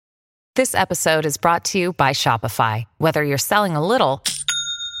This episode is brought to you by Shopify. Whether you're selling a little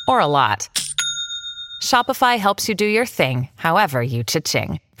or a lot, Shopify helps you do your thing, however you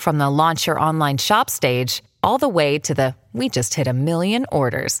cha-ching. From the launch your online shop stage, all the way to the we just hit 1 million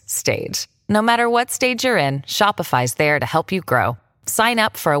orders stage. No matter what stage you're in, Shopify's there to help you grow. Sign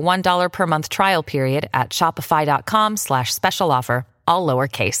up for a $1 per month trial period at shopify.com/special offer, all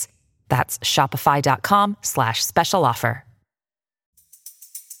lowercase. That's shopify.com/special offer.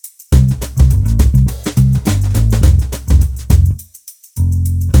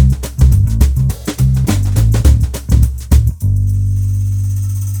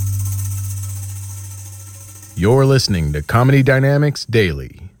 You're listening to Comedy Dynamics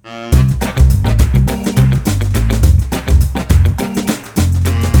Daily. I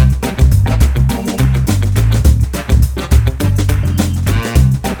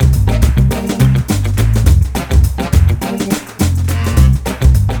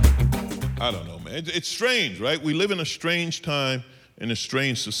don't know, man. It's strange, right? We live in a strange time, in a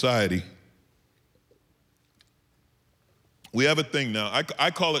strange society. We have a thing now. I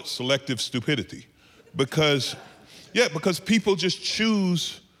call it selective stupidity. Because people just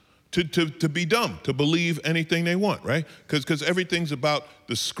choose to be dumb, to believe anything they want, right? Because everything's about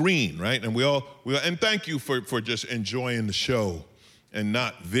the screen, right? And we all and thank you for just enjoying the show and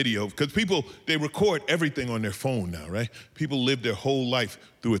not video. Because people, they record everything on their phone now, right? People live their whole life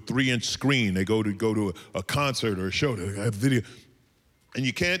through a 3-inch screen. They go to a concert or a show, they have video. And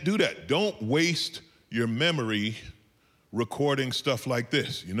you can't do that. Don't waste your memory recording stuff like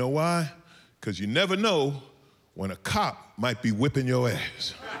this. You know why? Because you never know when a cop might be whipping your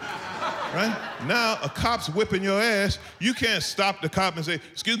ass, right? Now, a cop's whipping your ass. You can't stop the cop and say,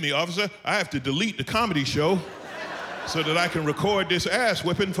 "Excuse me, officer, I have to delete the comedy show so that I can record this ass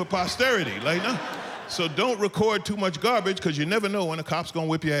whipping for posterity." Like, no. So don't record too much garbage because you never know when a cop's gonna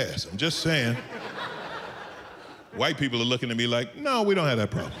whip your ass. I'm just saying. White people are looking at me like, "No, we don't have that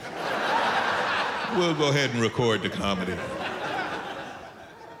problem. We'll go ahead and record the comedy."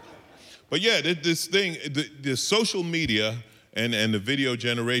 But yeah, this thing, the social media and the video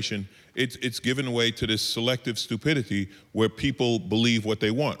generation, it's given way to this selective stupidity where people believe what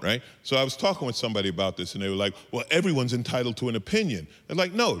they want, right? So I was talking with somebody about this and they were like, "Well, everyone's entitled to an opinion." And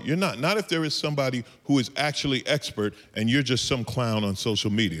like, no, you're not. Not if there is somebody who is actually expert and you're just some clown on social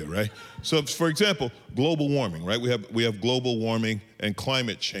media, right? So for example, global warming, right? We have global warming and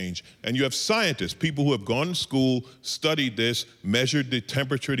climate change. And you have scientists, people who have gone to school, studied this, measured the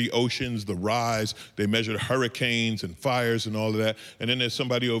temperature of the oceans, the rise, they measured hurricanes and fires and all of that. And then there's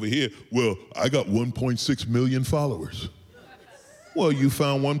somebody over here, "Well, I got 1.6 million followers." Well, you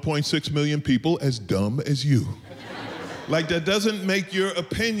found 1.6 million people as dumb as you. Like, that doesn't make your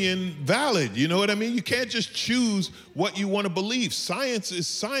opinion valid, you know what I mean? You can't just choose what you want to believe. Science is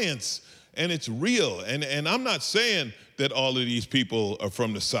science, and it's real. And I'm not saying that all of these people are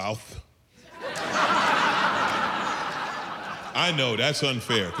from the South. I know, that's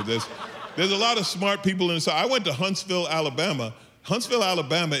unfair, because there's a lot of smart people in the South. I went to Huntsville, Alabama. Huntsville,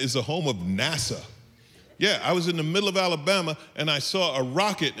 Alabama is the home of NASA. Yeah, I was in the middle of Alabama, and I saw a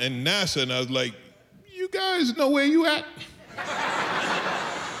rocket and NASA, and I was like, "You guys know where you at?"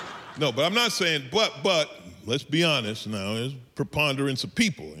 No, but I'm not saying, but let's be honest now, there's preponderance of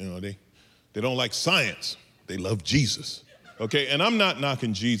people, you know, they don't like science, they love Jesus, okay? And I'm not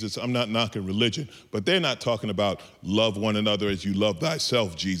knocking Jesus, I'm not knocking religion, but they're not talking about love one another as you love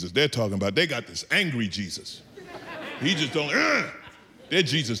thyself, Jesus. They're talking about, they got this angry Jesus. He just don't, their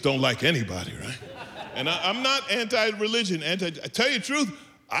Jesus don't like anybody, right? And I'm not anti-religion, I tell you the truth,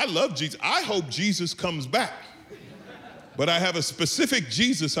 I love Jesus. I hope Jesus comes back. But I have a specific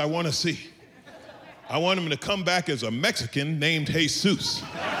Jesus I want to see. I want him to come back as a Mexican named Jesus.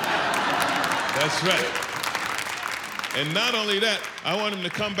 That's right. And not only that, I want him to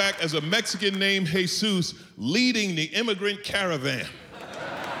come back as a Mexican named Jesus leading the immigrant caravan.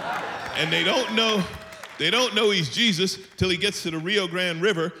 And they don't know he's Jesus till he gets to the Rio Grande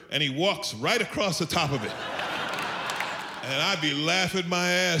River and he walks right across the top of it. And I'd be laughing my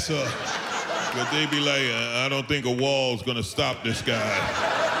ass off. But they'd be like, "I don't think a wall's gonna stop this guy."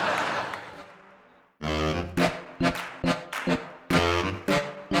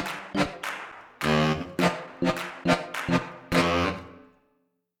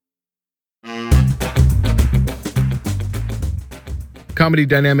 Comedy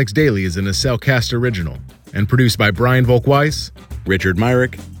Dynamics Daily is an Acelcast original and produced by Brian Volk-Weiss, Richard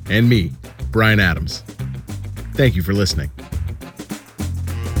Myrick, and me, Brian Adams. Thank you for listening.